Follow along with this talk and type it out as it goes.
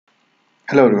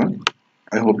Hello everyone,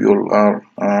 I hope you all are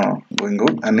doing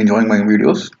good and enjoying my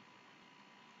videos.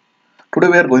 Today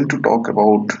we are going to talk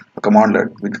about a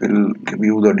commandlet which will give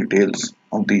you the details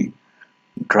of the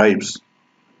drives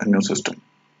in your system.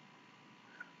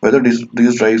 Whether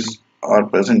these drives are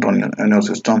present in your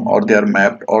system or they are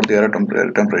mapped or they are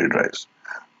temporary drives.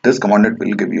 This commandlet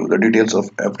will give you the details of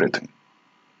everything.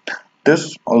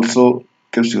 This also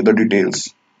gives you the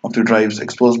details of the drives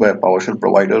exposed by PowerShell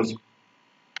providers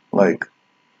like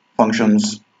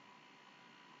functions,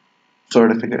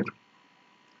 certificate,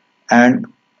 and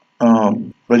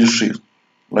registries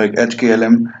like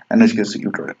HKLM and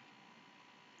HKCU drive.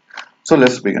 So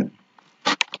let's begin.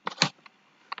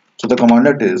 So the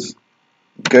commandlet is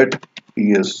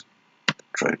Get-PSDrive.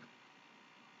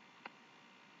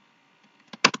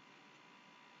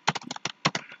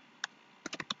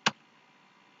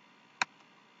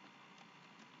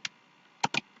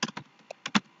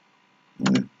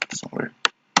 Sorry.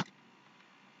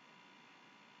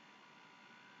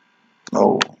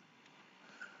 Oh,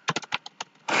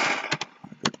 I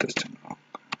did this thing wrong.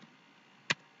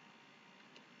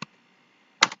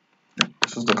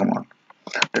 This is the command.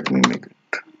 Let me make it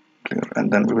clear,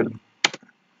 and then we will.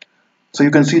 So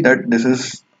you can see that this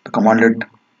is the commandlet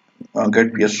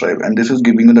Get-PSDrive, and this is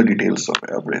giving you the details of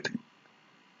everything.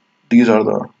 These are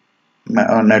the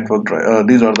network drive.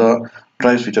 These are the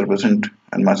drives which are present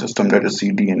in my system, that is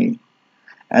C, D, and E.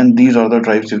 And these are the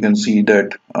drives you can see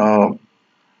that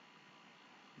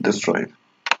this drive.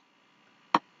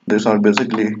 These are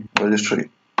basically registry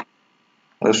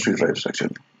drives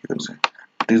actually. You can say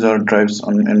these are drives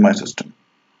in my system.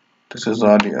 This is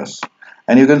Alias,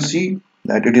 and you can see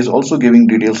that it is also giving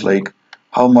details like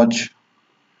how much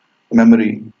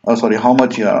memory. How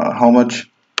much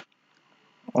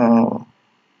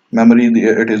memory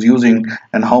it is using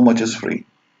and how much is free.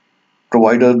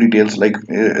 Provider details like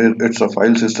it's a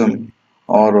file system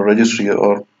or a registry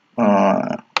or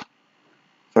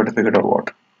certificate or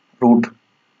what. Root,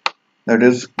 that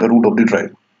is the root of the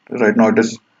drive. Right now it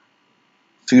is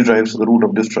C drive, so the root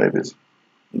of this drive is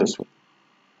this one.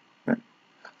 Okay.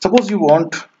 Suppose you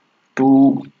want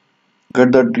to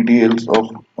get the details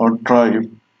of a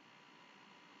drive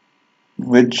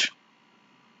which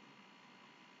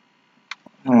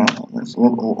is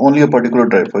only a particular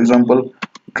drive, for example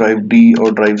drive D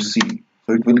or drive C,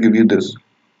 so it will give you this.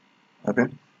 Okay,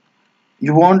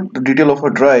 you want the detail of a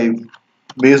drive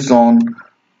based on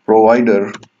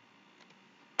provider,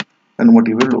 and what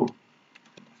you will do,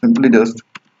 simply just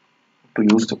to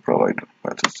use the provider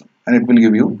file system, and it will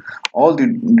give you all the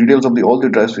details of all the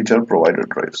drives which are provider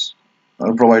drives,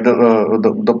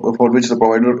 for which the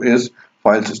provider is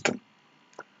file system.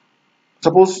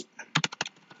 Suppose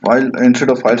while instead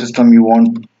of file system you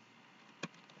want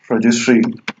registry,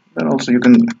 then also you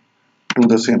can do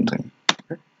the same thing.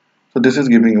 Okay. So this is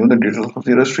giving you the details of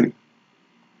the registry.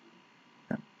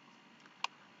 Okay.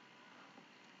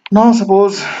 Now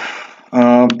suppose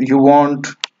you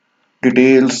want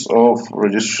details of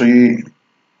registry,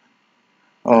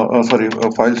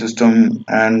 file system,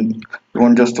 and you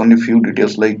want just only few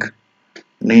details like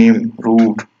name,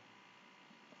 root,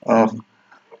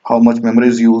 how much memory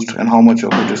is used, and how much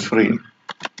of it is free.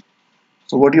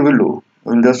 So what you will do,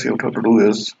 you have to do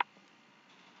is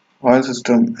file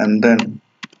system and then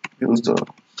use the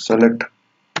select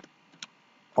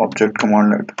object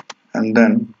commandlet, and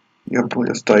then you have to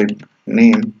just type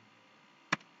name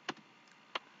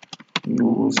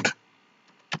used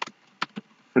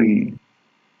free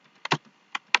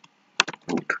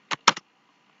root.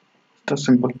 Just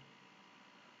simple.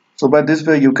 So by this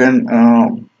way you can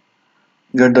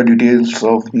get the details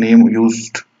of name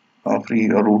used, free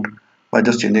or root, by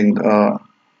just changing the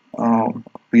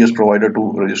PS provider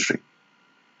to registry.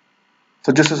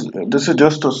 So this is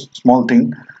just a small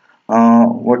thing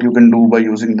what you can do by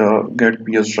using the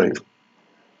Get-PSDrive.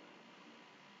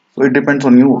 So it depends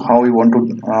on you how you want to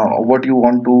what you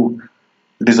want to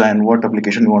design, what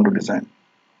application you want to design.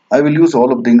 I will use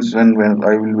all of things when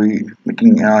I will be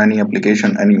making any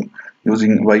application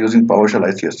using PowerShell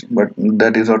ICSC, but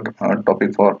that is a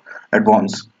topic for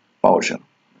advanced PowerShell.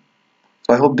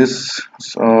 So I hope this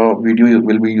video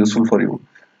will be useful for you,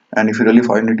 and if you really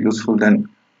find it useful, then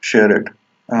share it,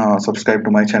 subscribe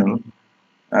to my channel,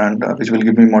 and which will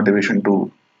give me motivation to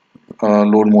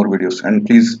load more videos. And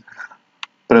please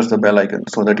press the bell icon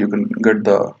so that you can get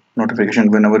the notification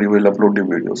whenever you will upload the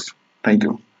videos. Thank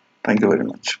you very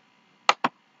much.